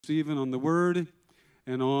Stephen on the Word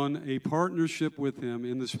and on a partnership with him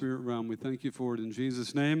in the spirit realm. We thank you for it in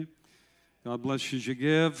Jesus' name. God bless you as you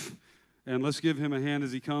give. And let's give him a hand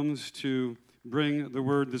as he comes to bring the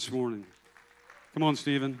Word this morning. Come on,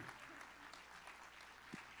 Stephen.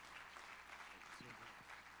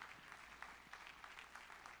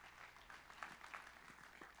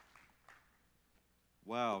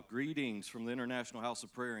 Wow, greetings from the International House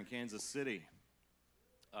of Prayer in Kansas City.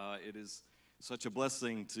 It is such a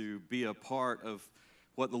blessing to be a part of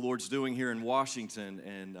what the Lord's doing here in Washington,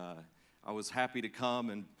 and I was happy to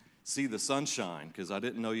come and see the sunshine because I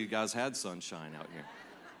didn't know you guys had sunshine out here.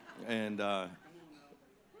 And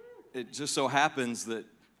it just so happens that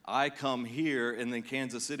I come here and then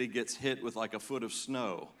Kansas City gets hit with like a foot of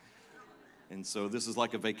snow. And so this is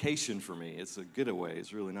like a vacation for me. It's a getaway.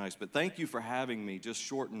 It's really nice. But thank you for having me just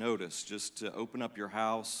short notice, just to open up your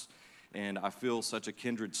house. And I feel such a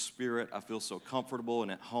kindred spirit. I feel so comfortable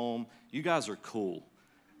and at home. You guys are cool.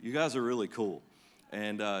 You guys are really cool.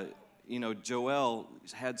 And, Joel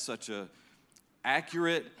had such a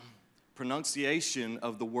accurate pronunciation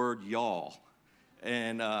of the word y'all.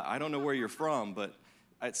 And I don't know where you're from, but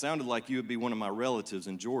it sounded like you would be one of my relatives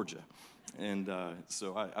in Georgia. And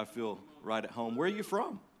so I feel right at home. Where are you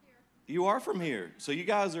from? Here. You are from here. So you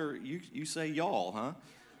guys are, you say y'all, huh?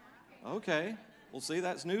 Okay. Well, see,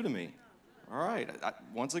 that's new to me. All right.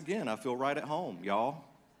 Once again, I feel right at home, y'all.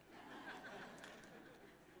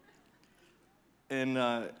 And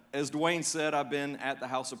as Dwayne said, I've been at the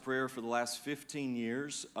House of Prayer for the last 15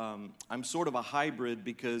 years. I'm sort of a hybrid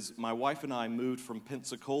because my wife and I moved from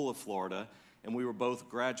Pensacola, Florida, and we were both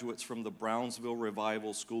graduates from the Brownsville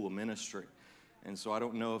Revival School of Ministry. And so I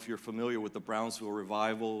don't know if you're familiar with the Brownsville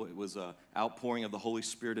Revival. It was an outpouring of the Holy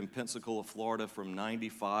Spirit in Pensacola, Florida from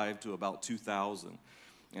 95 to about 2000.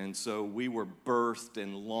 And so we were birthed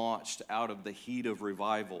and launched out of the heat of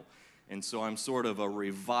revival. And so I'm sort of a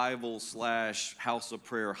revival / house of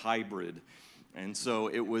prayer hybrid. And so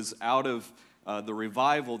it was out of the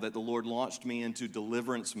revival that the Lord launched me into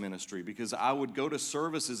deliverance ministry, because I would go to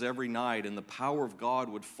services every night and the power of God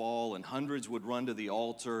would fall and hundreds would run to the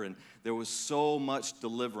altar and there was so much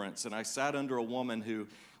deliverance. And I sat under a woman who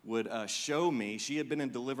would show me, she had been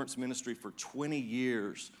in deliverance ministry for 20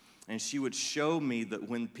 years, and she would show me that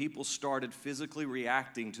when people started physically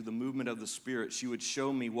reacting to the movement of the Spirit, she would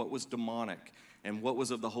show me what was demonic and what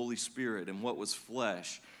was of the Holy Spirit and what was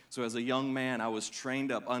flesh. So as a young man, I was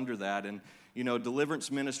trained up under that. And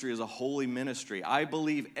deliverance ministry is a holy ministry. I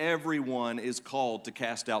believe everyone is called to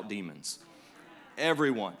cast out demons.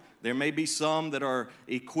 Everyone. There may be some that are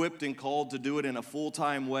equipped and called to do it in a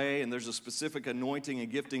full-time way, and there's a specific anointing and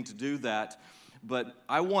gifting to do that. But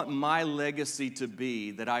I want my legacy to be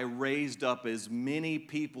that I raised up as many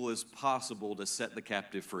people as possible to set the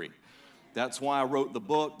captive free. That's why I wrote the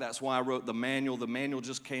book. That's why I wrote the manual. The manual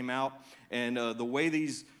just came out. And the way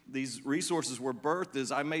these resources were birthed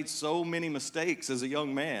is I made so many mistakes as a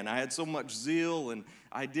young man. I had so much zeal, and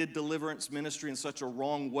I did deliverance ministry in such a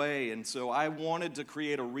wrong way. And so I wanted to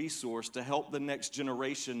create a resource to help the next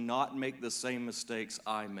generation not make the same mistakes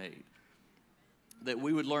I made. That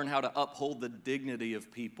we would learn how to uphold the dignity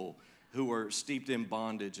of people who are steeped in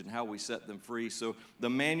bondage and how we set them free. So the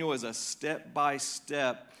manual is a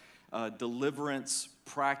step-by-step deliverance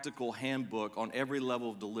practical handbook on every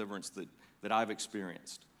level of deliverance that I've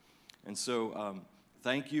experienced. And so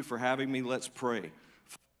thank you for having me. Let's pray.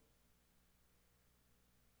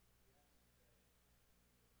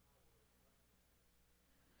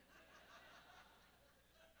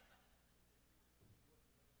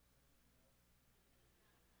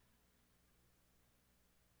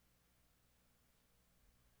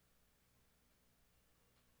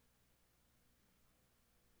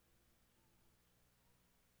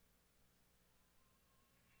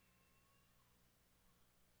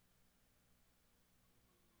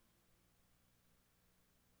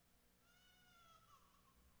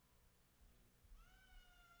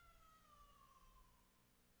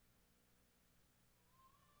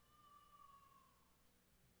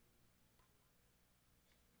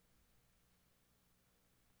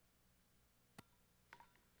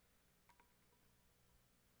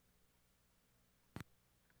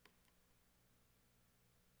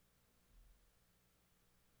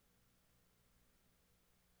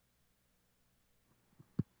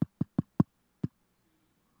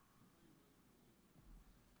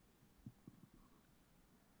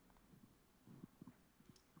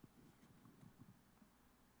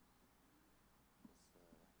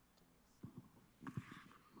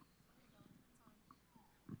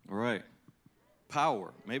 All right.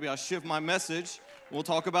 Power. Maybe I'll shift my message. We'll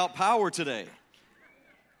talk about power today.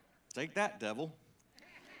 Take that, devil.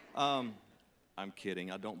 I'm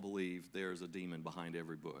kidding. I don't believe there's a demon behind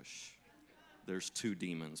every bush. There's 2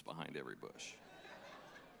 demons behind every bush.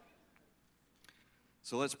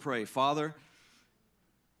 So let's pray. Father,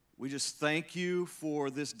 we just thank you for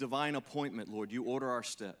this divine appointment, Lord. You order our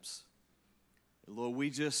steps. Lord, we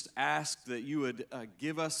just ask that you would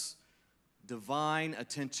give us divine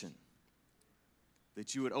attention,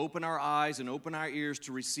 that you would open our eyes and open our ears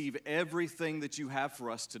to receive everything that you have for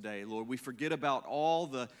us today. Lord, we forget about all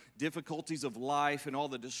the difficulties of life and all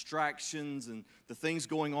the distractions and the things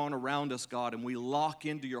going on around us, God, and we lock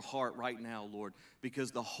into your heart right now, Lord,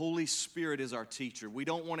 because the Holy Spirit is our teacher. We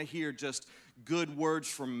don't want to hear just good words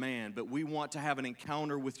from man, but we want to have an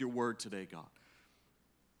encounter with your word today, God.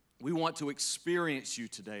 We want to experience you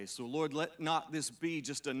today. So, Lord, let not this be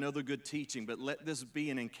just another good teaching, but let this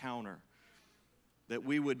be an encounter, that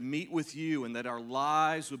we would meet with you and that our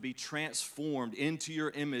lives would be transformed into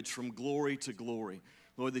your image from glory to glory.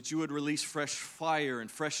 Lord, that you would release fresh fire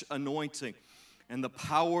and fresh anointing and the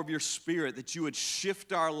power of your Spirit, that you would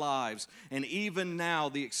shift our lives. And even now,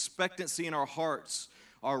 the expectancy in our hearts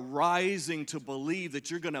are rising to believe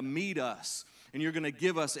that you're going to meet us and you're going to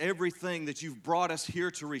give us everything that you've brought us here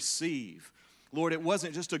to receive. Lord, it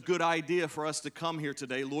wasn't just a good idea for us to come here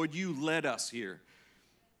today. Lord, you led us here.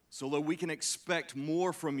 So, Lord, we can expect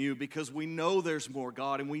more from you because we know there's more,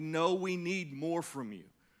 God, and we know we need more from you.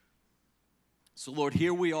 So, Lord,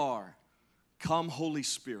 here we are. Come, Holy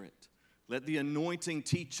Spirit. Let the anointing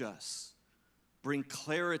teach us. Bring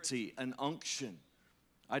clarity and unction.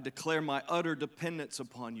 I declare my utter dependence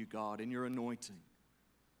upon you, God, and your anointing.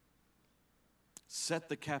 Set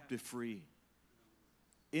the captive free.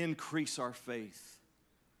 Increase our faith.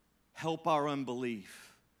 Help our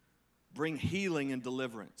unbelief. Bring healing and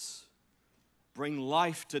deliverance. Bring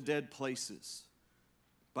life to dead places.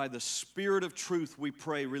 By the Spirit of truth, we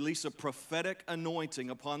pray, release a prophetic anointing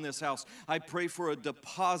upon this house. I pray for a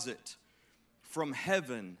deposit from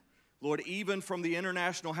heaven. Lord, even from the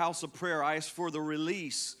International House of Prayer, I ask for the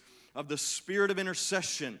release of the spirit of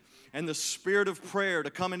intercession and the spirit of prayer to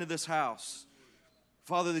come into this house.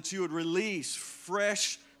 Father, that you would release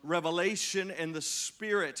fresh revelation and the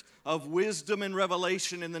spirit of wisdom and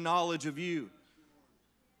revelation in the knowledge of you.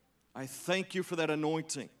 I thank you for that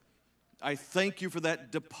anointing. I thank you for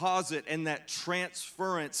that deposit and that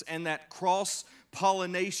transference and that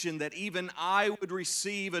cross-pollination, that even I would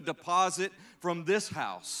receive a deposit from this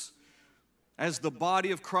house as the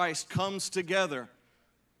body of Christ comes together.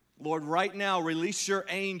 Lord, right now, release your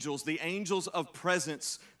angels, the angels of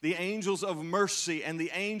presence, the angels of mercy, and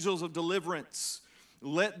the angels of deliverance.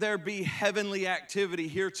 Let there be heavenly activity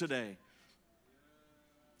here today.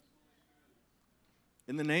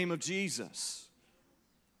 In the name of Jesus,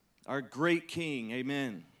 our great King,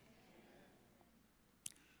 amen.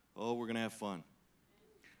 Oh, we're going to have fun.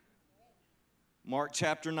 Mark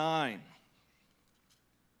chapter 9.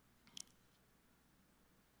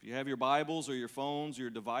 If you have your Bibles or your phones or your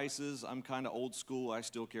devices, I'm kind of old school. I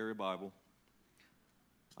still carry a Bible.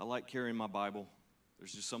 I like carrying my Bible.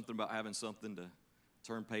 There's just something about having something to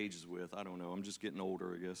turn pages with. I don't know. I'm just getting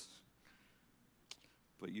older, I guess.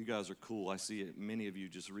 But you guys are cool. I see it. Many of you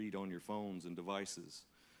just read on your phones and devices.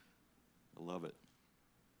 I love it.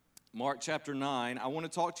 Mark chapter 9. I want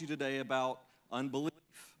to talk to you today about unbelief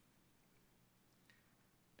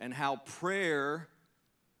and how prayer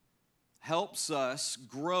helps us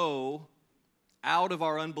grow out of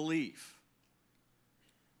our unbelief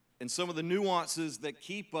and some of the nuances that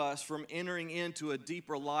keep us from entering into a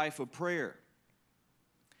deeper life of prayer.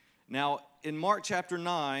 Now, in Mark chapter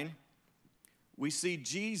 9, we see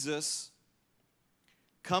Jesus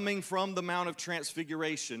coming from the Mount of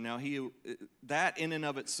Transfiguration. Now, that in and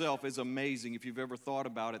of itself is amazing if you've ever thought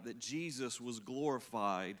about it, that Jesus was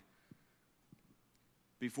glorified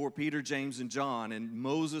before Peter, James, and John, and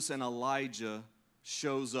Moses and Elijah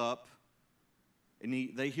shows up, and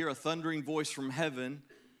they hear a thundering voice from heaven,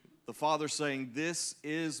 the Father saying, "This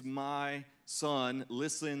is my Son,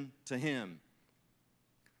 listen to him."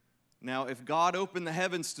 Now, if God opened the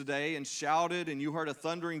heavens today and shouted, and you heard a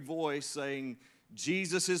thundering voice saying,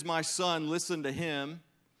 "Jesus is my Son, listen to him,"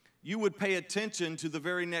 you would pay attention to the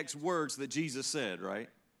very next words that Jesus said,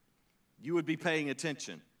 right? You would be paying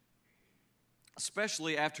attention.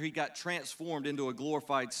 Especially after he got transformed into a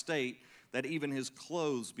glorified state, that even his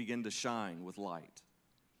clothes began to shine with light.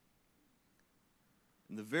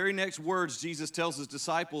 And the very next words Jesus tells his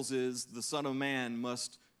disciples is, the Son of Man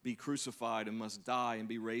must be crucified and must die and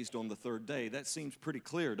be raised on the third day. That seems pretty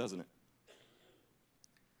clear, doesn't it?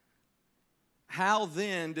 How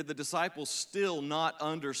then did the disciples still not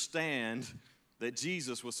understand that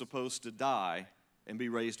Jesus was supposed to die and be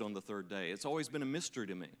raised on the third day. It's always been a mystery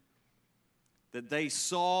to me that they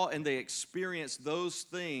saw and they experienced those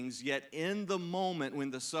things, yet in the moment when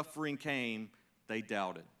the suffering came, they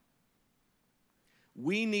doubted.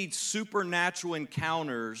 We need supernatural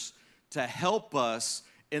encounters to help us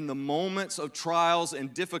in the moments of trials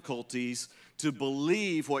and difficulties to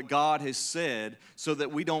believe what God has said so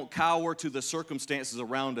that we don't cower to the circumstances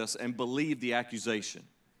around us and believe the accusation.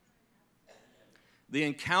 The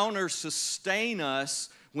encounters sustain us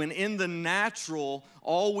when in the natural,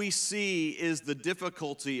 all we see is the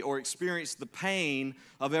difficulty or experience the pain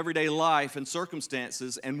of everyday life and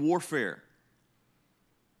circumstances and warfare.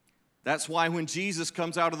 That's why when Jesus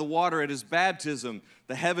comes out of the water at his baptism,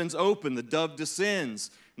 the heavens open, the dove descends,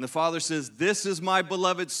 and the Father says, "This is my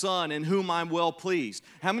beloved Son in whom I'm well pleased."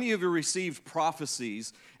 How many of you received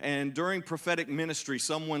prophecies, and during prophetic ministry,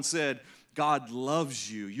 someone said, "God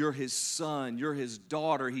loves you, you're his son, you're his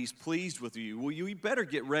daughter, he's pleased with you"? Well, you better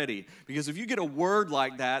get ready, because if you get a word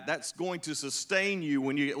like that, that's going to sustain you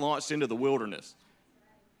when you get launched into the wilderness.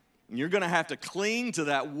 And you're going to have to cling to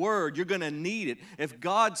that word. You're going to need it. If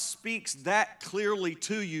God speaks that clearly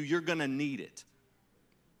to you, you're going to need it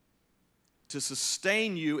to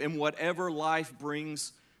sustain you in whatever life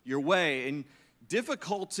brings your way. And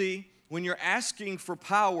difficulty, when you're asking for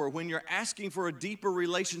power, when you're asking for a deeper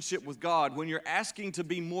relationship with God, when you're asking to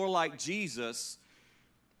be more like Jesus,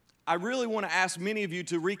 I really want to ask many of you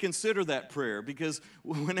to reconsider that prayer, because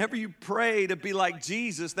whenever you pray to be like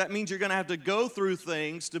Jesus, that means you're going to have to go through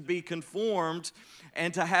things to be conformed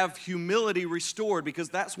and to have humility restored, because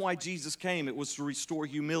that's why Jesus came. It was to restore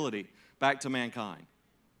humility back to mankind.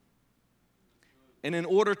 And in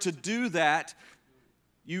order to do that,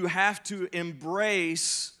 you have to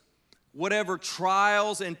embrace whatever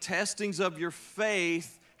trials and testings of your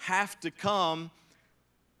faith have to come,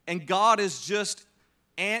 and God is just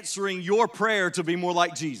answering your prayer to be more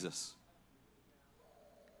like Jesus.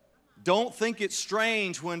 Don't think it's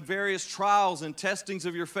strange when various trials and testings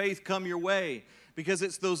of your faith come your way, because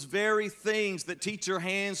it's those very things that teach your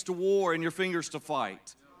hands to war and your fingers to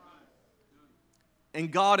fight. And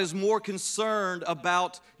God is more concerned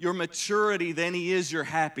about your maturity than he is your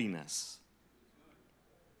happiness.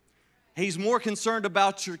 He's more concerned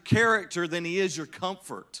about your character than he is your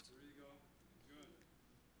comfort.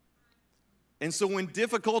 And so when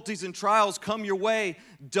difficulties and trials come your way,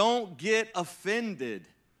 don't get offended,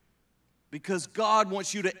 because God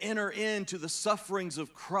wants you to enter into the sufferings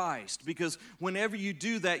of Christ. Because whenever you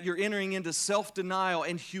do that, you're entering into self-denial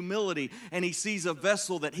and humility, and he sees a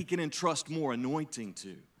vessel that he can entrust more anointing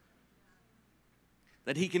to,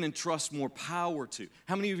 that he can entrust more power to.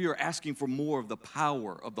 How many of you are asking for more of the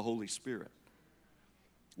power of the Holy Spirit?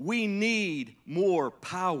 We need more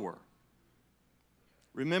power.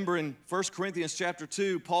 Remember in 1 Corinthians chapter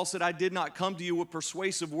 2, Paul said, "I did not come to you with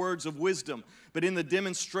persuasive words of wisdom, but in the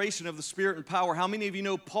demonstration of the Spirit and power." How many of you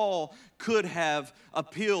know Paul could have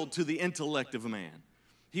appealed to the intellect of a man?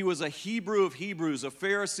 He was a Hebrew of Hebrews, a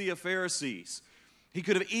Pharisee of Pharisees. He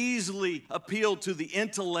could have easily appealed to the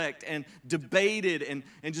intellect and debated and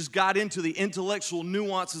just got into the intellectual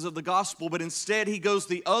nuances of the gospel, but instead he goes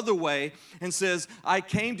the other way and says, "I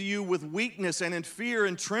came to you with weakness and in fear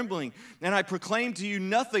and trembling, and I proclaim to you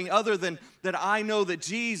nothing other than that I know that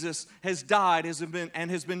Jesus has died and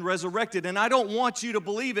has been resurrected. And I don't want you to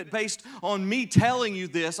believe it based on me telling you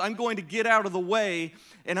this. I'm going to get out of the way,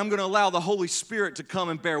 and I'm going to allow the Holy Spirit to come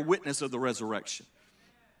and bear witness of the resurrection."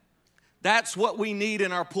 That's what we need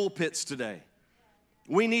in our pulpits today.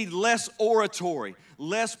 We need less oratory,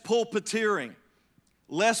 less pulpiteering,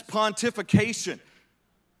 less pontification.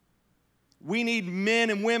 We need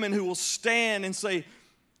men and women who will stand and say,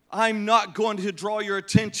 "I'm not going to draw your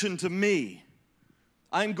attention to me.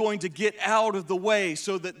 I'm going to get out of the way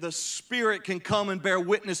so that the Spirit can come and bear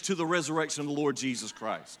witness to the resurrection of the Lord Jesus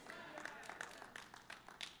Christ."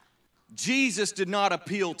 Jesus did not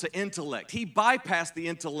appeal to intellect. He bypassed the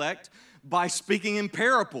intellect by speaking in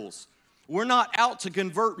parables. We're not out to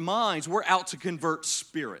convert minds, we're out to convert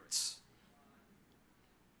spirits.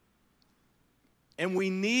 And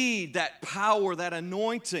we need that power, that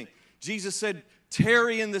anointing. Jesus said,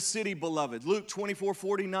 "Tarry in the city, beloved." Luke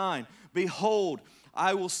 24:49. "Behold,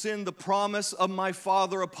 I will send the promise of my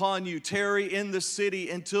Father upon you. Tarry in the city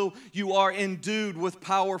until you are endued with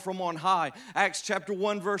power from on high." Acts chapter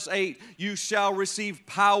 1 verse 8, "You shall receive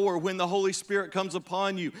power when the Holy Spirit comes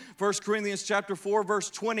upon you." 1 Corinthians chapter 4 verse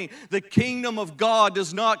 20, "The kingdom of God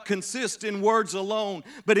does not consist in words alone,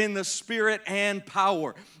 but in the Spirit and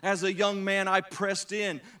power." As a young man, I pressed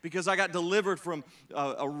in because I got delivered from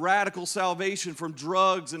a radical salvation from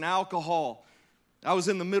drugs and alcohol. I was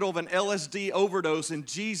in the middle of an LSD overdose, and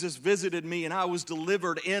Jesus visited me, and I was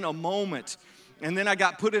delivered in a moment. And then I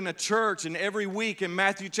got put in a church, and every week in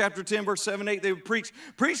Matthew chapter 10, verse 7, 8, they would preach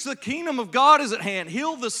the kingdom of God is at hand,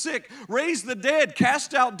 heal the sick, raise the dead,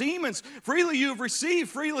 cast out demons. Freely you have received,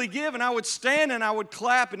 freely give. And I would stand and I would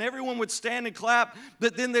clap, and everyone would stand and clap.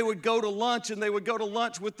 But then they would go to lunch, and they would go to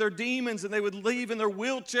lunch with their demons, and they would leave in their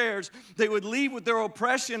wheelchairs. They would leave with their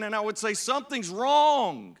oppression, and I would say, something's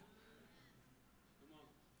wrong.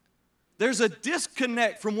 There's a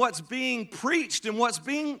disconnect from what's being preached and what's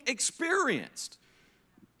being experienced.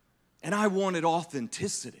 And I wanted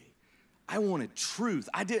authenticity. I wanted truth.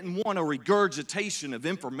 I didn't want a regurgitation of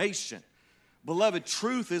information. Beloved,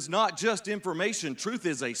 truth is not just information. Truth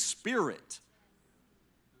is a spirit.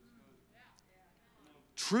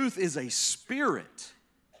 Truth is a spirit.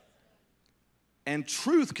 And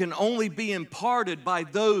truth can only be imparted by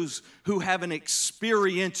those who have an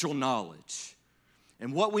experiential knowledge.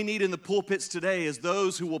 And what we need in the pulpits today is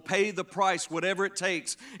those who will pay the price, whatever it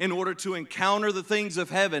takes, in order to encounter the things of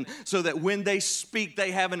heaven, so that when they speak, they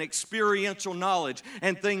have an experiential knowledge,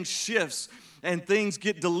 and things shifts, and things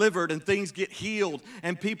get delivered, and things get healed,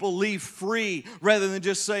 and people leave free, rather than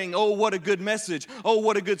just saying, oh, what a good message, oh,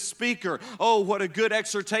 what a good speaker, oh, what a good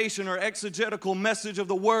exhortation or exegetical message of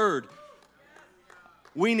the word.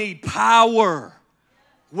 We need power.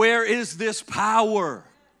 Where is this power?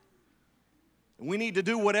 We need to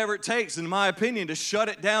do whatever it takes, in my opinion, to shut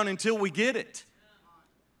it down until we get it.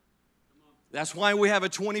 That's why we have a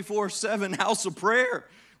 24/7 house of prayer.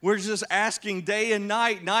 We're just asking day and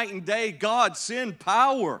night and day, God, send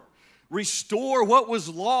power. Restore what was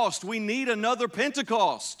lost. We need another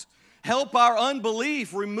Pentecost. Help our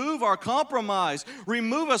unbelief, remove our compromise,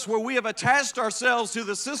 remove us where we have attached ourselves to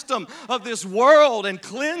the system of this world, and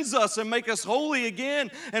cleanse us and make us holy again,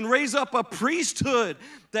 and raise up a priesthood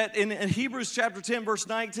that in Hebrews chapter 10 verse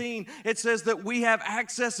 19, it says that we have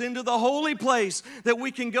access into the holy place, that we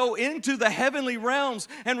can go into the heavenly realms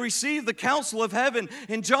and receive the counsel of heaven.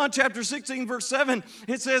 In John chapter 16 verse 7,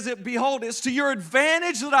 it says that, behold, it's to your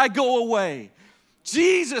advantage that I go away.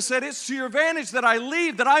 Jesus said, it's to your advantage that I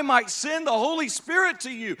leave, that I might send the Holy Spirit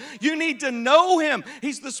to you. You need to know Him.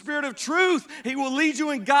 He's the Spirit of truth. He will lead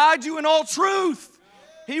you and guide you in all truth.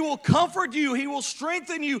 He will comfort you. He will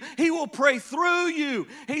strengthen you. He will pray through you.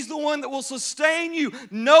 He's the one that will sustain you.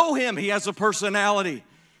 Know Him. He has a personality.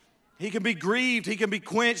 He can be grieved. He can be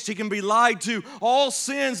quenched. He can be lied to. All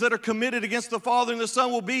sins that are committed against the Father and the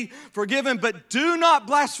Son will be forgiven. But do not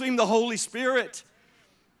blaspheme the Holy Spirit.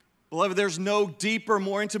 Beloved, there's no deeper,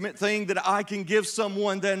 more intimate thing that I can give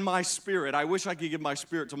someone than my spirit. I wish I could give my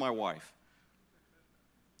spirit to my wife.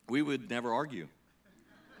 We would never argue.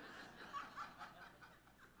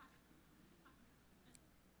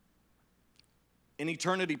 In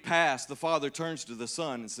eternity past, the Father turns to the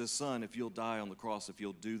Son and says, Son, if you'll die on the cross, if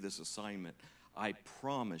you'll do this assignment, I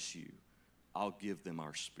promise you, I'll give them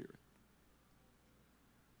our spirit.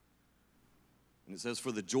 And it says,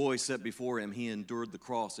 for the joy set before Him, He endured the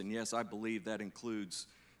cross. And yes, I believe that includes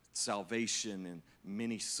salvation and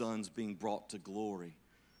many sons being brought to glory.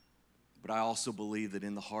 But I also believe that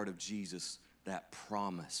in the heart of Jesus, that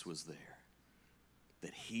promise was there,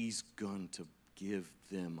 that He's going to give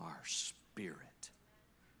them our spirit,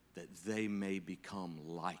 that they may become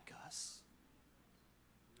like us.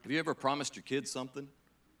 Have you ever promised your kids something,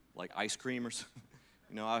 like ice cream or something?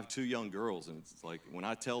 You know, I have 2 young girls, and it's like when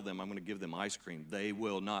I tell them I'm going to give them ice cream, they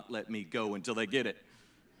will not let me go until they get it.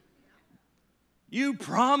 You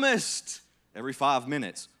promised every 5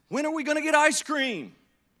 minutes, when are we going to get ice cream?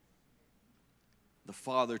 The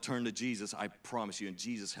Father turned to Jesus, I promise you, and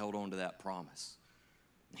Jesus held on to that promise.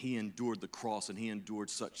 He endured the cross, and He endured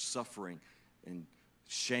such suffering and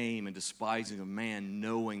shame and despising of man,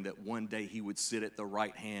 knowing that one day He would sit at the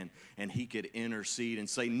right hand and He could intercede and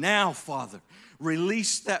say, now, Father,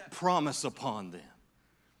 release that promise upon them.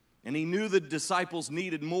 And He knew the disciples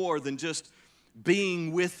needed more than just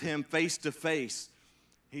being with Him face to face.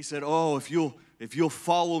 He said, oh, if you'll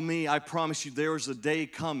follow me, I promise you there is a day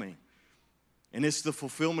coming. And it's the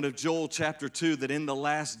fulfillment of Joel chapter 2, that in the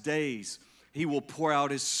last days He will pour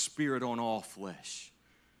out His Spirit on all flesh.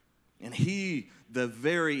 And He, the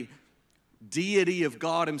very deity of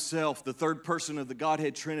God Himself, the third person of the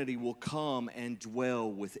Godhead Trinity, will come and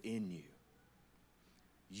dwell within you.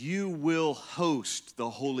 You will host the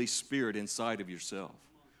Holy Spirit inside of yourself.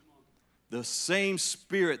 The same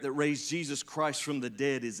Spirit that raised Jesus Christ from the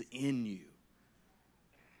dead is in you.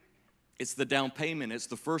 It's the down payment, it's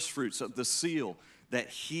the first fruits of the seal that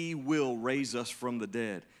He will raise us from the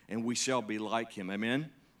dead, and we shall be like Him. Amen?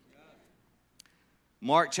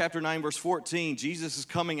 Mark chapter 9, verse 14, Jesus is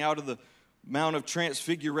coming out of the Mount of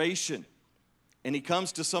Transfiguration, and he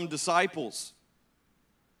comes to some disciples.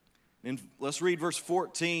 And let's read verse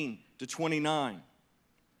 14 to 29. It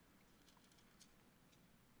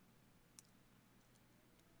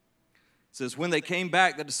says, when they came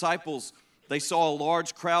back, the disciples, they saw a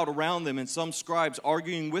large crowd around them and some scribes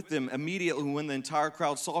arguing with them. Immediately when the entire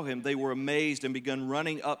crowd saw him, they were amazed and began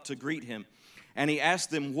running up to greet him. And he asked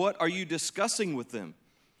them, what are you discussing with them?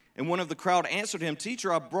 And one of the crowd answered him,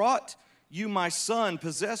 Teacher, I brought you my son,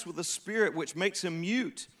 possessed with a spirit which makes him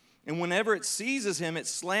mute. And whenever it seizes him, it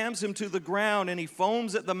slams him to the ground, and he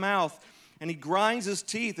foams at the mouth, and he grinds his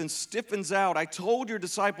teeth and stiffens out. I told your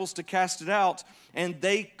disciples to cast it out, and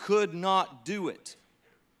they could not do it.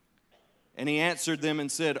 And he answered them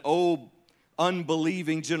and said, O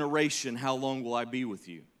unbelieving generation, how long will I be with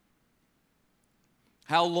you?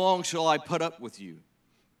 How long shall I put up with you?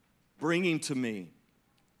 Bring him to me.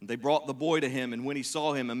 And they brought the boy to him, and when he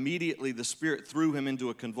saw him, immediately the spirit threw him into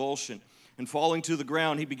a convulsion. And falling to the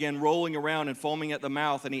ground, he began rolling around and foaming at the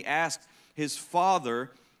mouth. And he asked his father,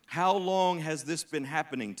 how long has this been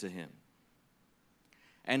happening to him?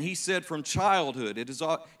 And he said, from childhood.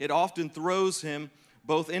 It often throws him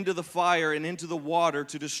both into the fire and into the water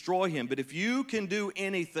to destroy him. But if you can do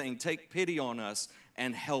anything, take pity on us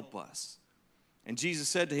and help us. And Jesus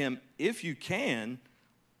said to him, if you can,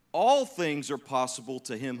 all things are possible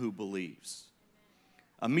to him who believes.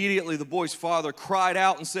 Immediately the boy's father cried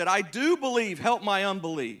out and said, I do believe, help my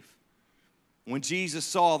unbelief. When Jesus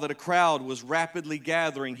saw that a crowd was rapidly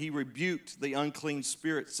gathering, he rebuked the unclean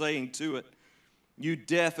spirit, saying to it, you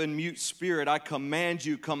deaf and mute spirit, I command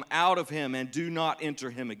you, come out of him and do not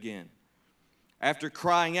enter him again. After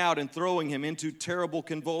crying out and throwing him into terrible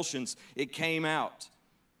convulsions, it came out.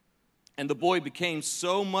 And the boy became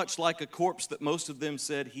so much like a corpse that most of them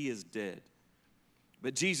said, he is dead.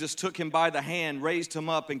 But Jesus took him by the hand, raised him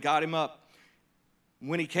up, and got him up.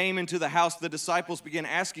 When he came into the house, the disciples began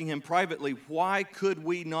asking him privately, why could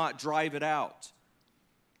we not drive it out?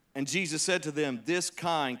 And Jesus said to them, this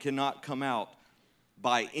kind cannot come out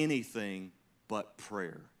by anything but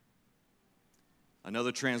prayer.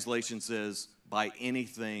 Another translation says, by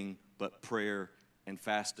anything but prayer and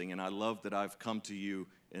fasting. And I love that I've come to you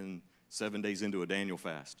in 7 days into a Daniel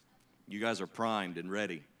fast. You guys are primed and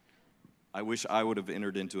ready. I wish I would have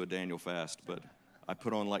entered into a Daniel fast, but I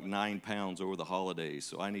put on like 9 pounds over the holidays,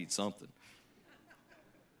 so I need something.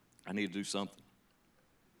 I need to do something.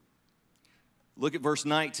 Look at verse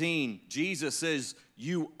 19. Jesus says,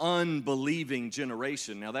 you unbelieving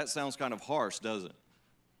generation. Now that sounds kind of harsh, doesn't it?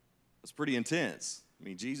 That's pretty intense. I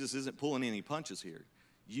mean, Jesus isn't pulling any punches here.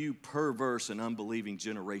 You perverse and unbelieving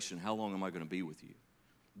generation, how long am I going to be with you?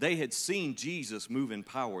 They had seen Jesus move in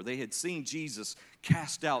power. They had seen Jesus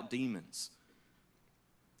cast out demons.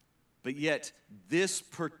 But yet, this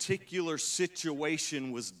particular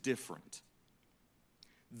situation was different.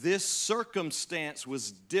 This circumstance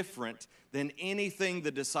was different than anything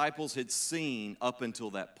the disciples had seen up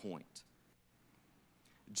until that point.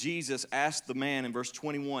 Jesus asked the man in verse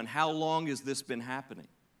 21, how long has this been happening?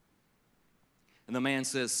 And the man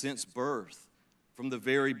says, since birth, from the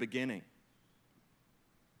very beginning.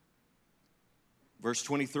 Verse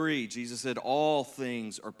 23, Jesus said, all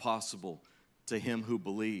things are possible to him who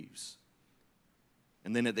believes.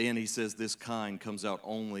 And then at the end he says, this kind comes out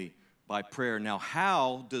only by prayer. Now,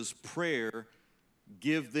 how does prayer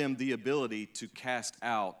give them the ability to cast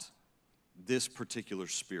out this particular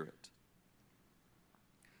spirit?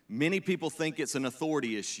 Many people think it's an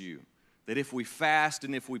authority issue, that if we fast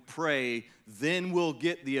and if we pray, then we'll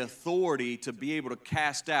get the authority to be able to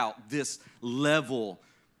cast out this level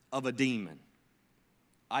of a demon.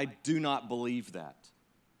 I do not believe that.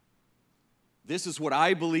 This is what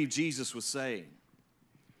I believe Jesus was saying.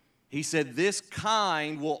 He said this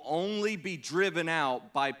kind will only be driven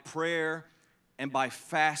out by prayer and by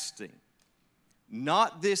fasting.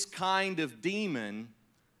 Not this kind of demon,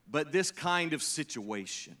 but this kind of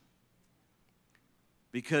situation.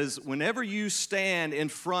 Because whenever you stand in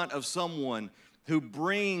front of someone who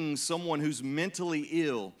brings someone who's mentally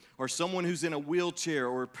ill, or someone who's in a wheelchair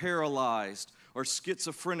or paralyzed, or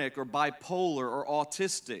schizophrenic, or bipolar, or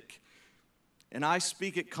autistic. And I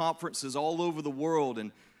speak at conferences all over the world,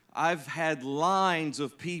 and I've had lines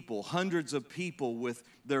of people, hundreds of people with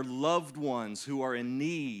their loved ones who are in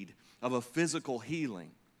need of a physical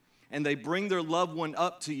healing. And they bring their loved one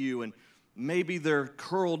up to you, and maybe they're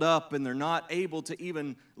curled up, and they're not able to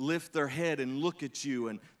even lift their head and look at you,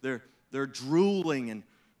 and they're drooling, and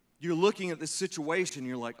you're looking at this situation,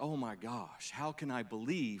 you're like, oh my gosh, how can I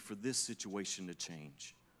believe for this situation to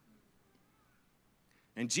change?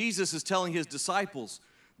 And Jesus is telling his disciples,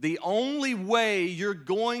 The only way you're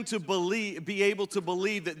going to be able to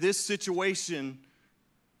believe that this situation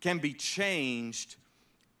can be changed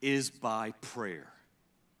is by prayer.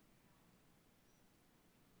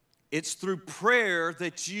 It's through prayer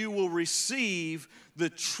that you will receive the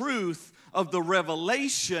truth of the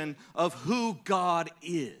revelation of who God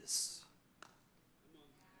is.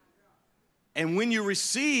 And when you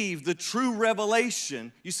receive the true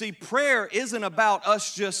revelation, you see, prayer isn't about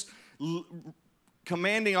us just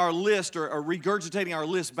commanding our list or regurgitating our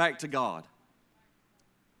list back to God.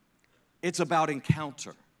 It's about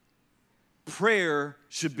encounter. Prayer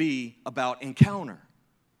should be about encounter.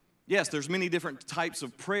 Yes, there's many different types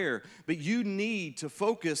of prayer, but you need to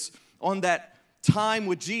focus on that time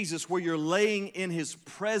with Jesus where you're laying in His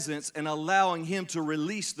presence and allowing Him to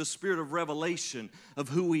release the spirit of revelation of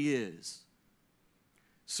who He is.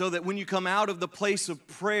 So that when you come out of the place of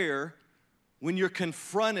prayer, when you're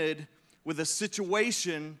confronted with a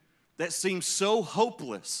situation that seems so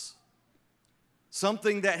hopeless,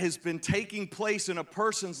 something that has been taking place in a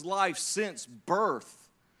person's life since birth,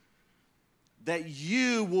 that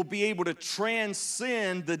you will be able to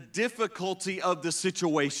transcend the difficulty of the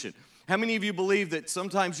situation. How many of you believe that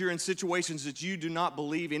sometimes you're in situations that you do not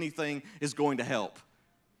believe anything is going to help?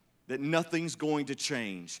 That nothing's going to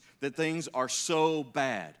change, that things are so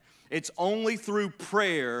bad. It's only through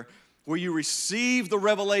prayer where you receive the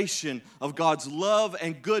revelation of God's love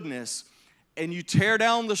and goodness, and you tear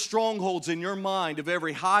down the strongholds in your mind of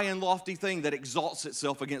every high and lofty thing that exalts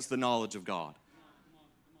itself against the knowledge of God.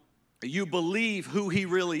 You believe who He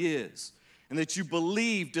really is, and that you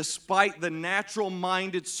believe, despite the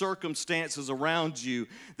natural-minded circumstances around you,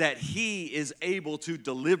 that He is able to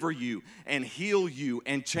deliver you and heal you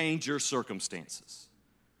and change your circumstances.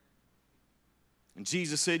 And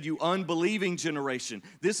Jesus said, "You unbelieving generation,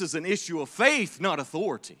 this is an issue of faith, not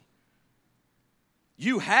authority."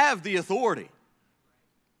 You have the authority.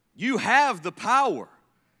 You have the power.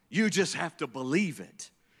 You just have to believe it.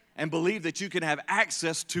 And believe that you can have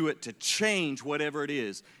access to it to change whatever it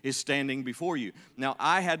is standing before you. Now,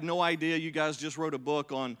 I had no idea. You guys just wrote a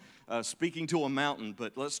book on speaking to a mountain,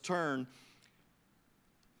 but let's turn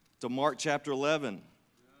to Mark chapter 11,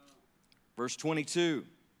 verse 22.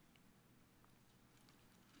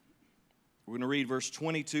 We're going to read verse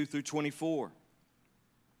 22 through 24.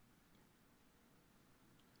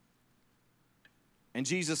 And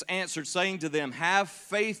Jesus answered, saying to them, "Have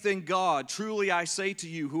faith in God. Truly I say to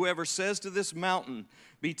you, whoever says to this mountain,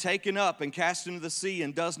 be taken up and cast into the sea,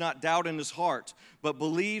 and does not doubt in his heart, but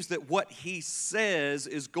believes that what he says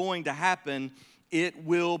is going to happen, it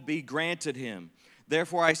will be granted him.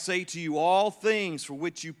 Therefore I say to you, all things for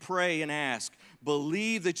which you pray and ask,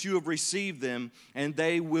 believe that you have received them, and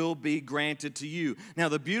they will be granted to you." Now,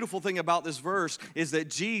 the beautiful thing about this verse is that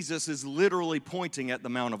Jesus is literally pointing at the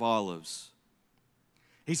Mount of Olives.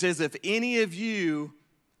 He says, if any of you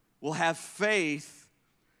will have faith,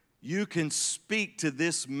 you can speak to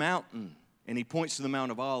this mountain. And he points to the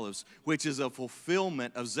Mount of Olives, which is a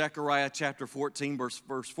fulfillment of Zechariah chapter 14,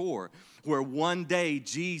 verse 4, where one day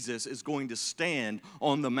Jesus is going to stand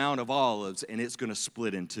on the Mount of Olives and it's going to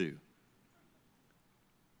split in two.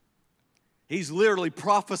 He's literally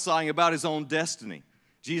prophesying about his own destiny.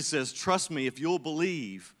 Jesus says, trust me, if you'll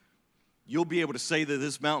believe, you'll be able to say that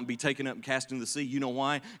this mountain be taken up and cast into the sea. You know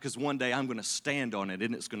why? Because one day I'm going to stand on it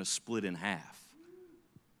and it's going to split in half.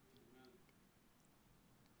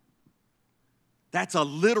 That's a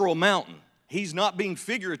literal mountain. He's not being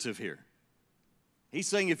figurative here. He's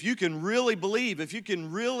saying if you can really believe, if you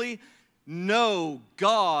can really know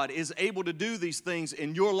God is able to do these things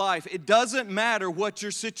in your life, it doesn't matter what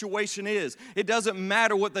your situation is. It doesn't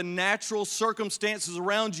matter what the natural circumstances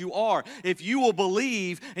around you are. If you will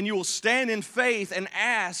believe and you will stand in faith and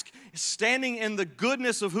ask, standing in the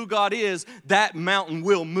goodness of who God is, that mountain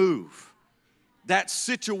will move. That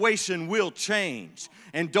situation will change.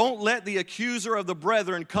 And don't let the accuser of the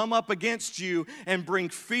brethren come up against you and bring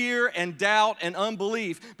fear and doubt and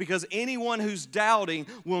unbelief, because anyone who's doubting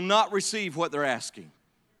will not receive what they're asking.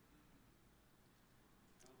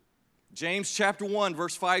 James chapter 1,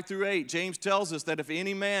 verse 5 through 8, James tells us that if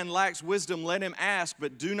any man lacks wisdom, let him ask,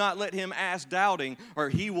 but do not let him ask doubting, or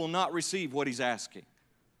he will not receive what he's asking.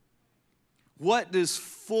 What does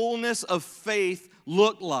fullness of faith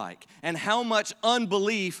look like? And how much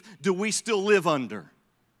unbelief do we still live under?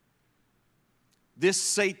 This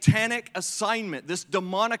satanic assignment, this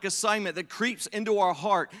demonic assignment that creeps into our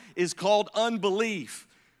heart is called unbelief.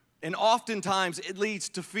 And oftentimes it leads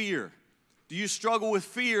to fear, Do you struggle with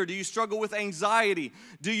fear? Do you struggle with anxiety?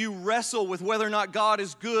 Do you wrestle with whether or not God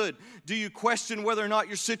is good? Do you question whether or not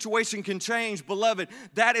your situation can change? Beloved,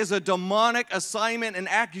 that is a demonic assignment and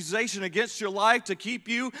accusation against your life to keep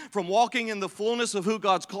you from walking in the fullness of who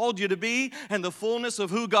God's called you to be and the fullness of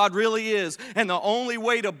who God really is. And the only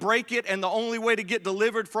way to break it and the only way to get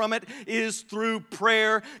delivered from it is through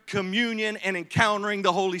prayer, communion, and encountering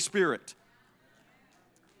the Holy Spirit.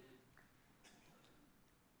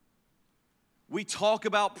 We talk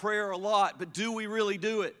about prayer a lot, but do we really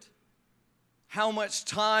do it? How much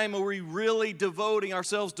time are we really devoting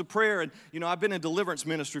ourselves to prayer? And, I've been in deliverance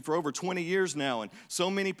ministry for over 20 years now, and so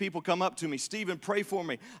many people come up to me, Stephen, pray for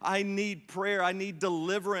me. I need prayer. I need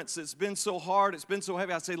deliverance. It's been so hard. It's been so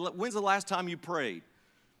heavy. I say, when's the last time you prayed?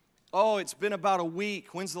 Oh, it's been about a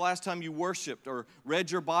week. When's the last time you worshiped or read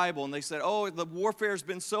your Bible? And they said, oh, the warfare has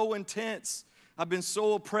been so intense. I've been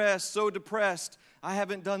so oppressed, so depressed. I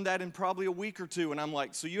haven't done that in probably a week or two. And I'm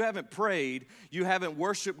like, so you haven't prayed, you haven't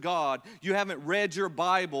worshiped God, you haven't read your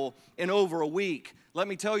Bible in over a week. Let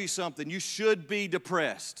me tell you something, you should be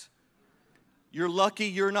depressed. You're lucky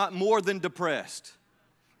you're not more than depressed.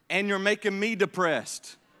 And you're making me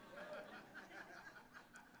depressed.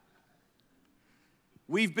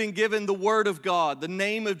 We've been given the Word of God, the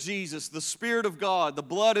name of Jesus, the Spirit of God, the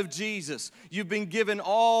blood of Jesus. You've been given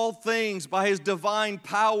all things by His divine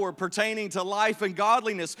power pertaining to life and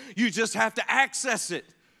godliness. You just have to access it.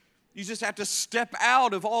 You just have to step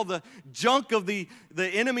out of all the junk of the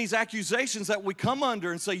enemy's accusations that we come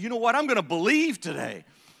under and say, you know what, I'm going to believe today.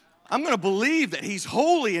 I'm going to believe that He's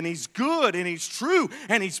holy and He's good and He's true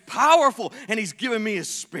and He's powerful and He's given me His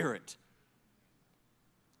Spirit.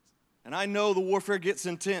 And I know the warfare gets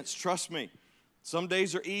intense, trust me. Some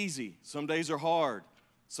days are easy, some days are hard.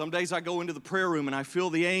 Some days I go into the prayer room and I feel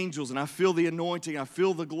the angels and I feel the anointing, I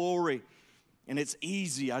feel the glory. And it's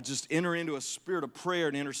easy, I just enter into a spirit of prayer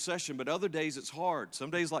and intercession. But other days it's hard. Some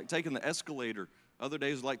days like taking the escalator, other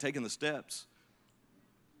days like taking the steps.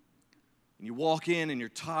 And you walk in and you're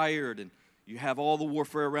tired and you have all the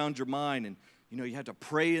warfare around your mind. And you have to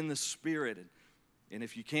pray in the Spirit. And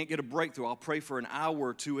if you can't get a breakthrough, I'll pray for an hour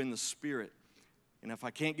or two in the Spirit. And if I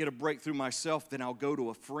can't get a breakthrough myself, then I'll go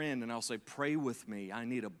to a friend and I'll say, pray with me. I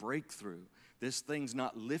need a breakthrough. This thing's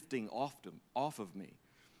not lifting off of me.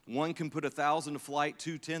 One can put 1,000 to flight,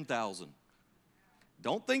 2, 10,000.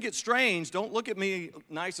 Don't think it's strange. Don't look at me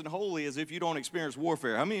nice and holy as if you don't experience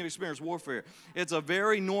warfare. How many have experienced warfare? It's a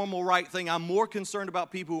very normal, right thing. I'm more concerned about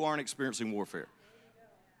people who aren't experiencing warfare.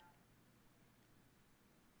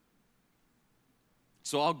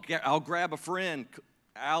 So I'll grab a friend,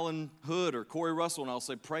 Alan Hood or Corey Russell, and I'll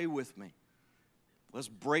say, pray with me. Let's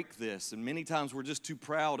break this. And many times we're just too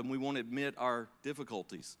proud and we won't admit our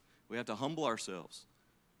difficulties. We have to humble ourselves.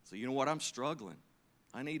 So you know what? I'm struggling.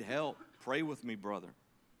 I need help. Pray with me, brother.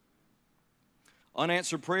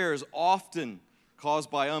 Unanswered prayer is often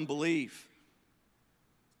caused by unbelief,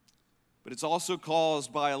 but it's also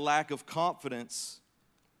caused by a lack of confidence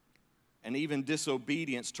and even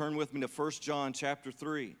disobedience. Turn with me to 1 John chapter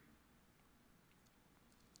 3.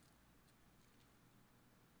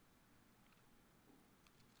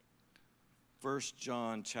 First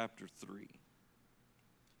John chapter 3.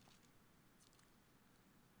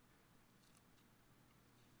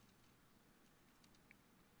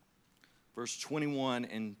 Verse 21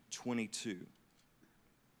 and 22.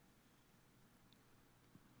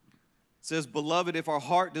 It says, beloved, if our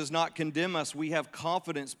heart does not condemn us, we have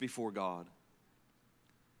confidence before God.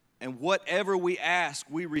 And whatever we ask,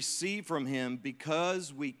 we receive from Him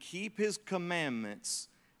because we keep His commandments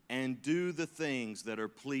and do the things that are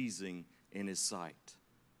pleasing in His sight.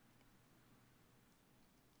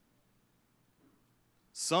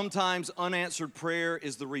 Sometimes unanswered prayer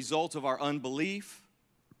is the result of our unbelief,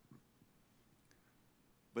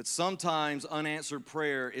 but sometimes unanswered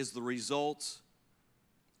prayer is the result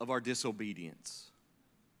of our disobedience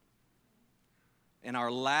and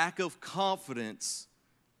our lack of confidence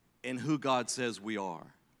in who God says we are.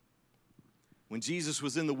 When Jesus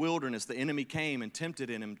was in the wilderness, the enemy came and tempted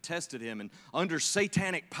him, tested him, and under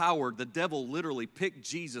satanic power, the devil literally picked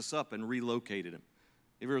Jesus up and relocated him.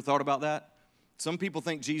 Have you ever thought about that? Some people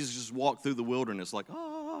think Jesus just walked through the wilderness like,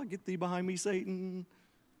 get thee behind me, Satan.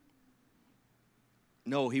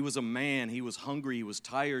 No, he was a man. He was hungry. He was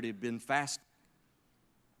tired. He'd been fasting.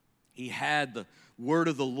 He had the word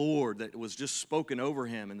of the Lord that was just spoken over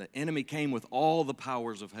him, and the enemy came with all the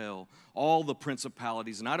powers of hell, all the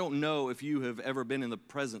principalities. And I don't know if you have ever been in the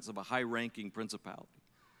presence of a high-ranking principality,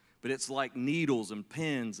 but it's like needles and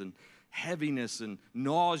pins and heaviness and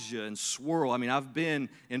nausea and swirl. I mean, I've been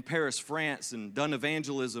in Paris, France, and done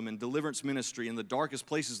evangelism and deliverance ministry in the darkest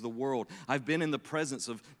places of the world. I've been in the presence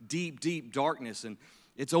of deep, deep darkness, and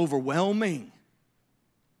it's overwhelming.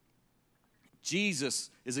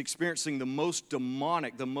 Jesus is experiencing the most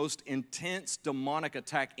demonic, the most intense demonic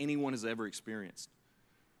attack anyone has ever experienced.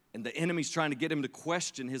 And the enemy's trying to get him to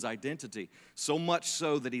question his identity, so much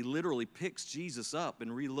so that he literally picks Jesus up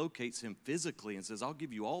and relocates him physically and says, I'll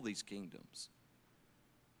give you all these kingdoms.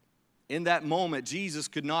 In that moment, Jesus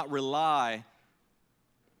could not rely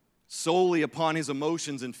solely upon his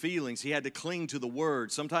emotions and feelings. He had to cling to the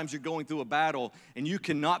Word. Sometimes you're going through a battle, and you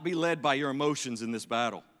cannot be led by your emotions in this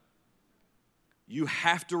battle. You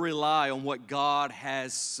have to rely on what God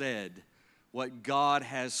has said, what God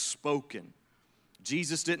has spoken.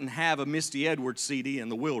 Jesus didn't have a Misty Edwards CD in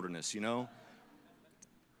the wilderness, you know.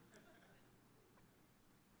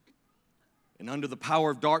 And under the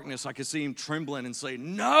power of darkness, I could see him trembling and say,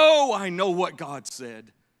 no, I know what God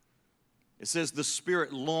said. It says the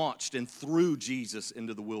Spirit launched and threw Jesus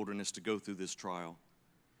into the wilderness to go through this trial.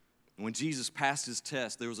 And when Jesus passed his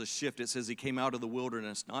test, there was a shift. It says he came out of the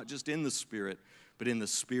wilderness, not just in the Spirit, but in the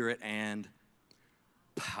Spirit and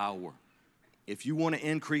power. If you want to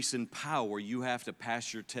increase in power, you have to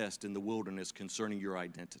pass your test in the wilderness concerning your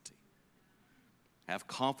identity. Have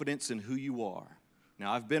confidence in who you are.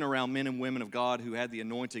 Now, I've been around men and women of God who had the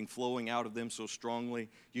anointing flowing out of them so strongly,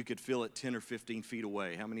 you could feel it 10 or 15 feet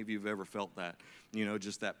away. How many of you have ever felt that? You know,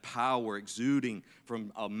 just that power exuding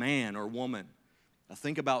from a man or woman. Now,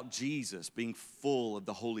 think about Jesus being full of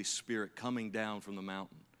the Holy Spirit coming down from the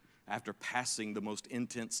mountain after passing the most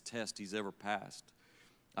intense test he's ever passed.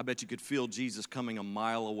 I bet you could feel Jesus coming a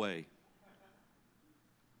mile away.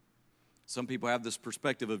 Some people have this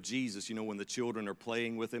perspective of Jesus, you know, when the children are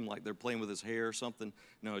playing with him, like they're playing with his hair or something.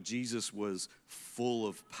 No, Jesus was full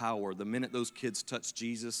of power. The minute those kids touched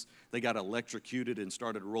Jesus, they got electrocuted and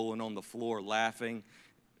started rolling on the floor, laughing,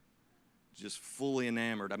 just fully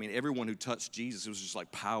enamored. I mean, everyone who touched Jesus, it was just like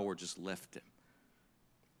power just left him.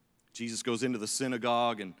 Jesus goes into the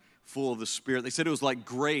synagogue and full of the Spirit. They said it was like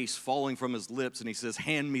grace falling from his lips, and he says,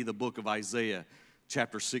 hand me the book of Isaiah,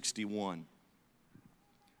 chapter 61.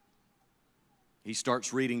 He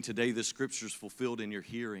starts reading, today the scriptures fulfilled in your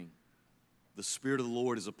hearing. The Spirit of the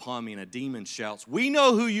Lord is upon me, and a demon shouts, we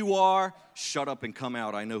know who you are. Shut up and come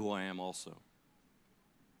out. I know who I am also.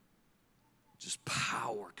 Just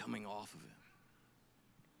power coming off of him.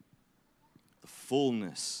 The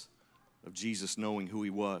fullness of Jesus knowing who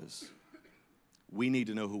he was. We need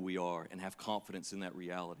to know who we are and have confidence in that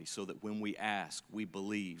reality so that when we ask, we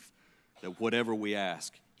believe that whatever we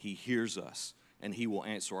ask, he hears us and he will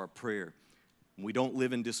answer our prayer. We don't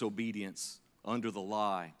live in disobedience under the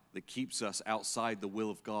lie that keeps us outside the will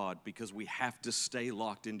of God because we have to stay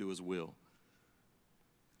locked into his will.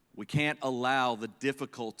 We can't allow the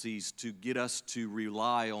difficulties to get us to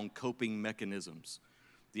rely on coping mechanisms.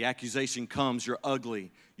 The accusation comes, you're ugly,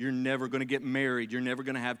 you're never going to get married, you're never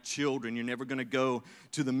going to have children, you're never going to go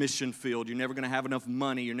to the mission field, you're never going to have enough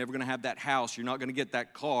money, you're never going to have that house, you're not going to get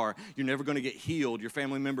that car, you're never going to get healed, your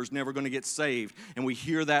family member's never going to get saved. And we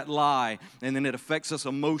hear that lie, and then it affects us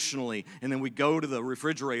emotionally, and then we go to the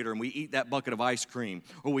refrigerator and we eat that bucket of ice cream,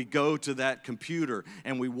 or we go to that computer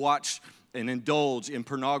and we watch and indulge in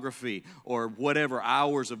pornography or whatever,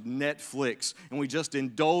 hours of Netflix, and we just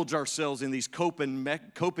indulge ourselves in these coping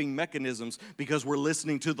mechanisms because we're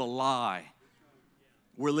listening to the lie.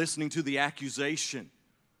 We're listening to the accusation.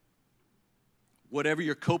 Whatever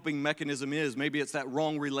your coping mechanism is, maybe it's that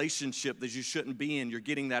wrong relationship that you shouldn't be in, you're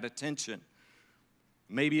getting that attention.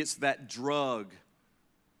 Maybe it's that drug.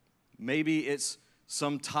 Maybe it's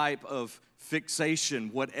some type of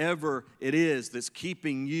fixation, whatever it is that's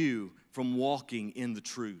keeping you from walking in the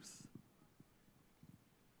truth.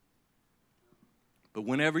 But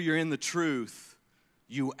whenever you're in the truth,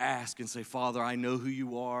 you ask and say, Father, I know who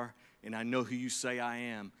you are, and I know who you say I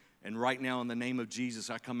am. And right now, in the name of Jesus,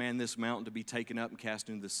 I command this mountain to be taken up and cast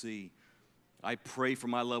into the sea. I pray for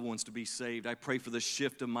my loved ones to be saved. I pray for the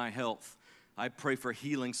shift of my health. I pray for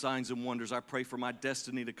healing, signs, and wonders. I pray for my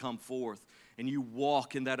destiny to come forth. And you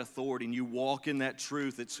walk in that authority, and you walk in that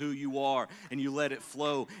truth. It's who you are, and you let it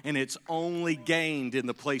flow. And it's only gained in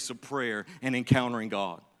the place of prayer and encountering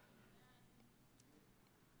God.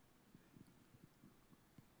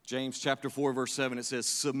 James chapter 4, verse 7, it says,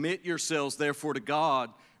 submit yourselves therefore to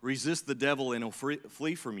God, resist the devil, and he'll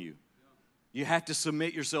flee from you. You have to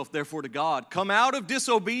submit yourself therefore to God. Come out of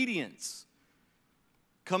disobedience.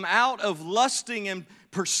 Come out of lusting and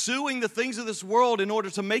pursuing the things of this world in order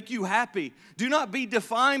to make you happy. Do not be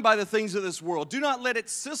defined by the things of this world. Do not let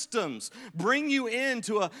its systems bring you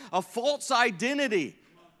into a false identity.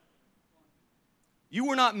 You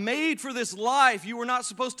were not made for this life. You were not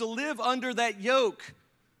supposed to live under that yoke.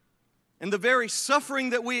 And the very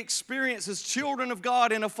suffering that we experience as children of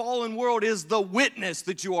God in a fallen world is the witness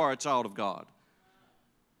that you are a child of God.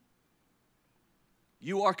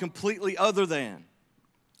 You are completely other than.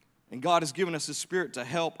 And God has given us His Spirit to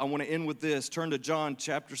help. I want to end with this. Turn to John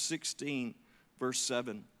chapter 16, verse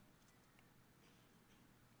 7.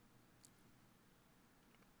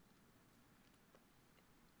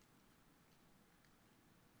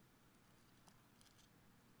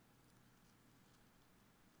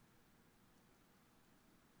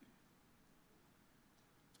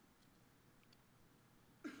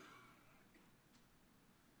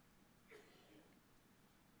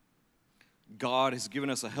 God has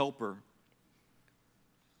given us a helper.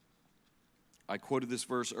 I quoted this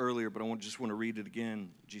verse earlier, but I just want to read it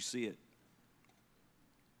again. Did you see it?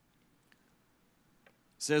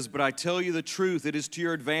 It says, "But I tell you the truth, it is to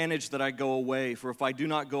your advantage that I go away. For if I do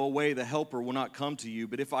not go away, the helper will not come to you.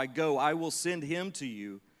 But if I go, I will send him to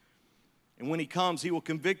you. And when he comes, he will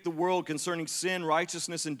convict the world concerning sin,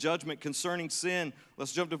 righteousness, and judgment. Concerning sin,"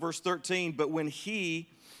 let's jump to verse 13. "But when he,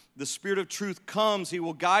 the Spirit of truth, comes, he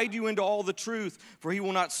will guide you into all the truth. For he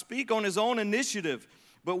will not speak on his own initiative,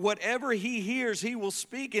 but whatever he hears, he will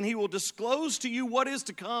speak, and he will disclose to you what is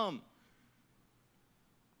to come."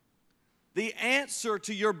 The answer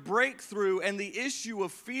to your breakthrough and the issue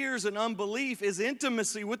of fears and unbelief is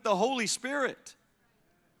intimacy with the Holy Spirit.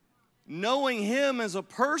 Knowing Him as a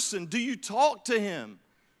person. Do you talk to Him?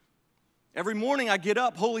 Every morning I get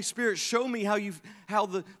up, Holy Spirit, show me how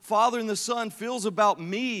the Father and the Son feels about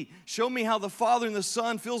me. Show me how the Father and the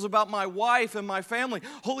Son feels about my wife and my family.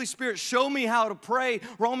 Holy Spirit, show me how to pray.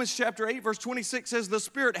 Romans chapter 8, verse 26 says, "The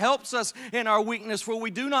Spirit helps us in our weakness, for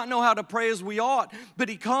we do not know how to pray as we ought. But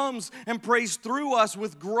He comes and prays through us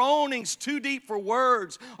with groanings too deep for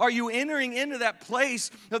words." Are you entering into that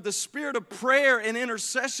place of the spirit of prayer and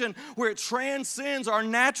intercession where it transcends our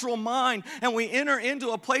natural mind and we enter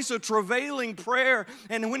into a place of travailing prayer?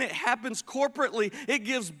 And when it happens corporately, it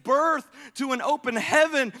gives birth to an open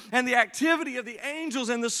heaven and the activity of the angels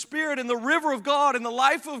and the Spirit and the river of God and the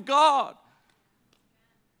life of God.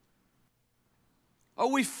 Are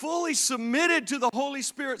we fully submitted to the Holy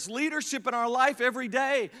Spirit's leadership in our life every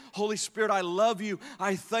day? Holy Spirit, I love you.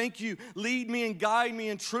 I thank you. Lead me and guide me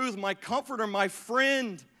in truth, my comforter, my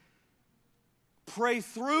friend. Pray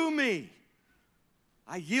through me.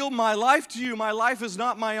 I yield my life to you. My life is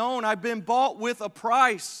not my own. I've been bought with a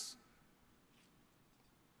price.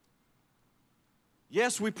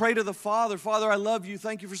 Yes, we pray to the Father. Father, I love you.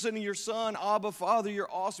 Thank you for sending your Son. Abba, Father, you're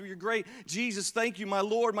awesome. You're great. Jesus, thank you, my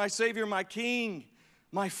Lord, my Savior, my King,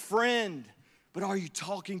 my friend. But are you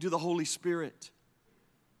talking to the Holy Spirit?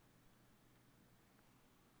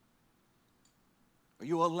 Are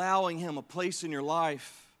you allowing Him a place in your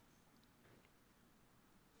life?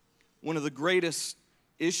 One of the greatest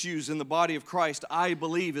issues in the body of Christ, I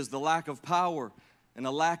believe, is the lack of power and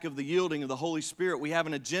a lack of the yielding of the Holy Spirit. We have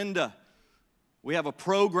an agenda. We have a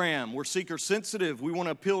program. We're seeker sensitive. We want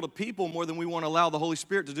to appeal to people more than we want to allow the Holy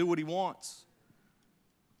Spirit to do what He wants.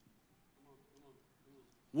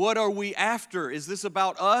 What are we after? Is this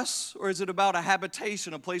about us, or is it about a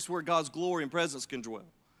habitation, a place where God's glory and presence can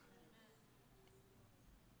dwell?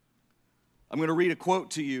 I'm going to read a quote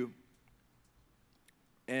to you,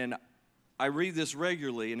 and I read this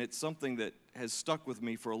regularly, and it's something that has stuck with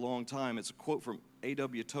me for a long time. It's a quote from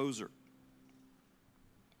A.W. Tozer.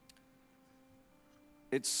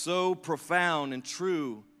 It's so profound and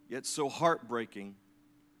true, yet so heartbreaking.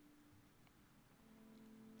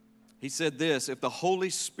 He said this: "If the Holy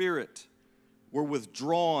Spirit were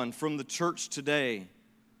withdrawn from the church today,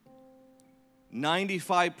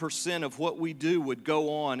 95% of what we do would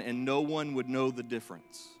go on and no one would know the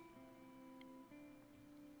difference.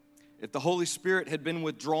 If the Holy Spirit had been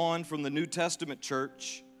withdrawn from the New Testament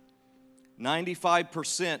church,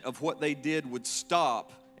 95% of what they did would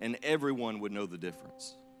stop and everyone would know the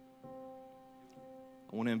difference."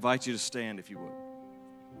 I want to invite you to stand if you would.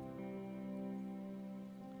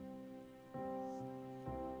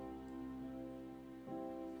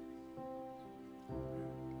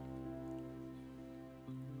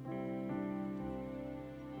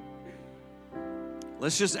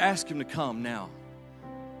 Let's just ask Him to come now.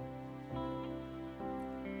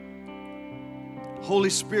 Holy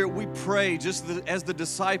Spirit, we pray just as the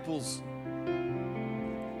disciples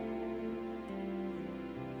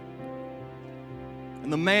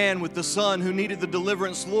And the man with the son who needed the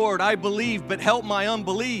deliverance, Lord, I believe, but help my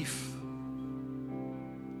unbelief.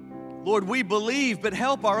 Lord, we believe, but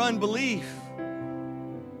help our unbelief.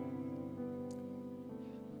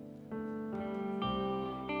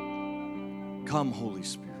 Come, Holy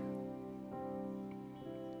Spirit.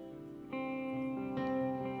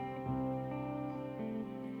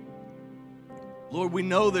 Lord, we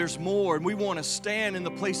know there's more, and we want to stand in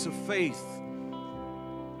the place of faith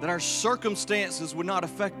that our circumstances would not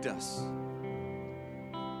affect us.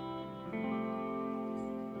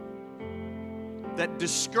 That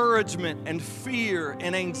discouragement and fear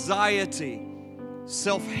and anxiety,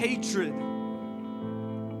 self-hatred,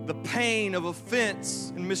 the pain of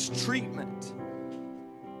offense and mistreatment,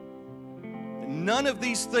 none of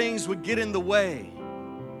these things would get in the way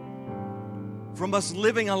from us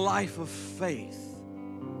living a life of faith,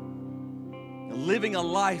 living a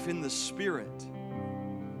life in the Spirit.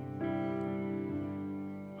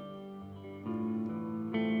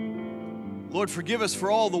 Lord, forgive us for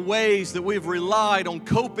all the ways that we've relied on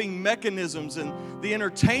coping mechanisms and the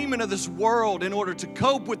entertainment of this world in order to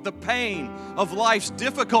cope with the pain of life's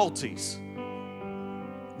difficulties,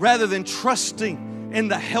 rather than trusting in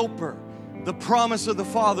the Helper, the promise of the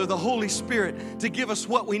Father, the Holy Spirit, to give us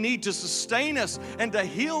what we need to sustain us and to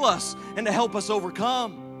heal us and to help us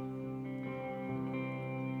overcome.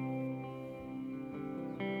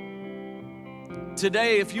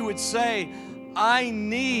 Today, if you would say, I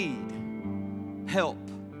need help,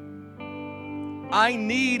 I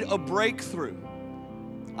need a breakthrough,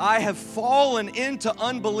 I have fallen into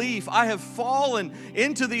unbelief, I have fallen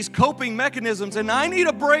into these coping mechanisms, and I need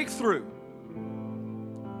a breakthrough.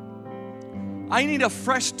 I need a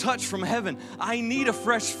fresh touch from heaven. I need a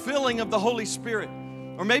fresh filling of the Holy Spirit.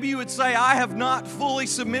 Or maybe you would say, I have not fully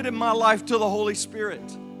submitted my life to the Holy Spirit.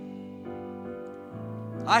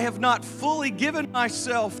 I have not fully given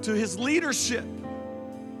myself to His leadership.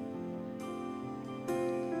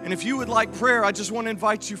 And if you would like prayer, I just want to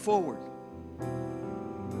invite you forward.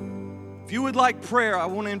 If you would like prayer, I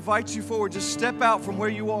want to invite you forward. Just step out from where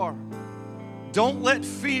you are. Don't let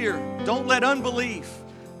fear, don't let unbelief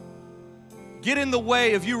get in the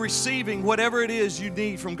way of you receiving whatever it is you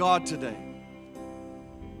need from God today.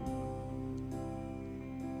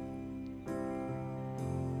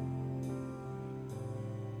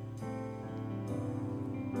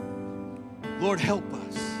 Lord, help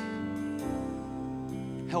us.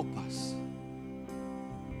 Help us.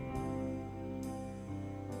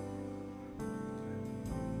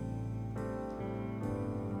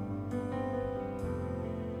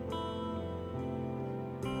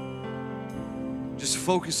 Just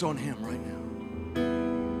focus on Him right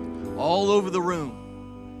now. All over the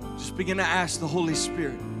room, just begin to ask the Holy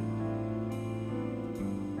Spirit.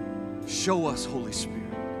 Show us, Holy Spirit,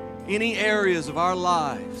 any areas of our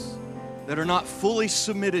lives that are not fully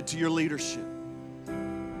submitted to your leadership.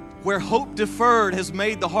 Where hope deferred has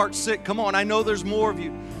made the heart sick. Come on, I know there's more of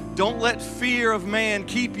you. Don't let fear of man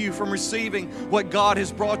keep you from receiving what God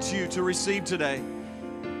has brought you to receive today.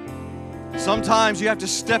 Sometimes you have to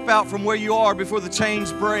step out from where you are before the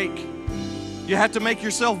chains break. You have to make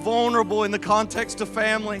yourself vulnerable in the context of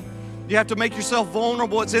family. You have to make yourself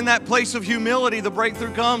vulnerable. It's in that place of humility the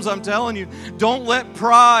breakthrough comes, I'm telling you. Don't let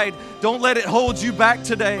pride, don't let it hold you back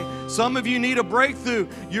today. Some of you need a breakthrough.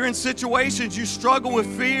 You're in situations you struggle with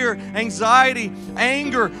fear, anxiety,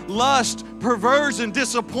 anger, lust, perversion,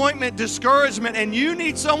 disappointment, discouragement, and you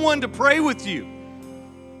need someone to pray with you.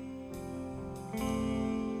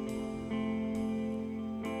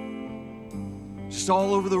 Just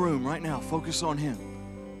all over the room right now, focus on Him.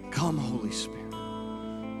 Come, Holy Spirit.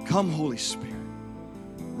 Come, Holy Spirit.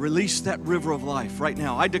 Release that river of life right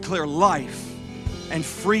now. I declare life and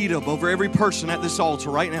freedom over every person at this altar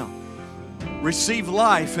right now. Receive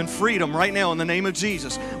life and freedom right now in the name of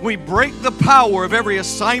Jesus. We break the power of every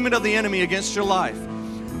assignment of the enemy against your life.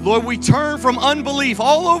 Lord, we turn from unbelief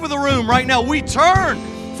all over the room right now. We turn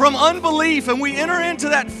from unbelief and we enter into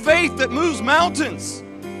that faith that moves mountains.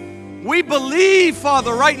 We believe,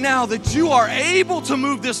 Father, right now that you are able to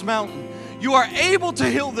move this mountain. You are able to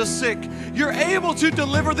heal the sick. You're able to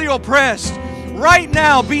deliver the oppressed. Right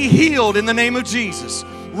now, be healed in the name of Jesus.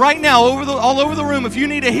 Right now, all over the room, if you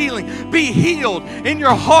need a healing, be healed in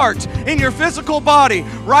your heart, in your physical body.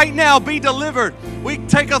 Right now, be delivered. We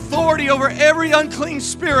take authority over every unclean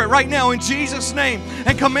spirit right now in Jesus' name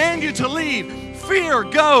and command you to leave. Fear,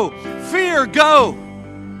 go. Fear, go.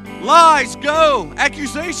 Lies, go.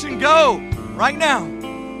 Accusation, go. Right now.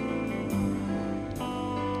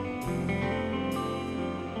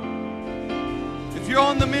 If you're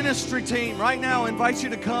on the ministry team right now, I invite you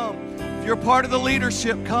to come. If you're part of the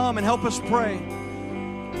leadership, come and help us pray.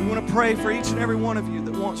 We want to pray for each and every one of you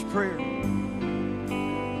that wants prayer.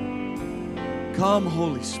 Come,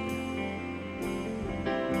 Holy Spirit.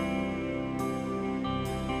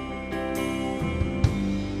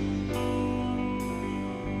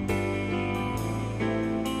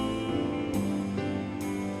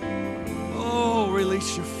 Oh,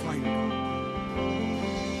 release your fire.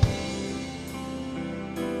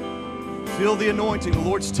 Feel the anointing. The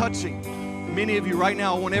Lord's touching many of you right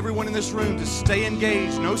now. I want everyone in this room to stay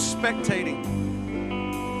engaged, no spectating.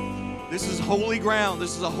 This is holy ground.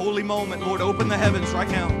 This is a holy moment. Lord, open the heavens right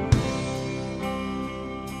now.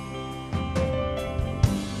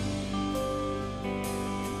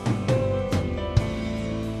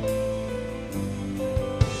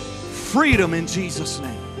 Freedom in Jesus'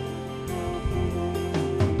 name.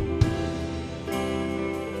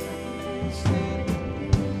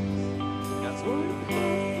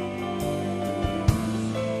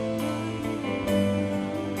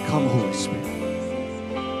 Come, Holy Spirit.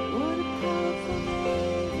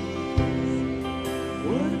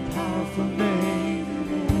 What a powerful name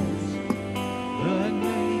it is. The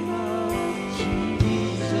name of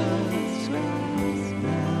Jesus Christ,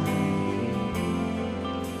 my King.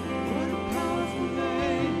 What a powerful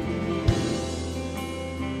name it is.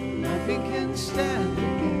 Nothing can stand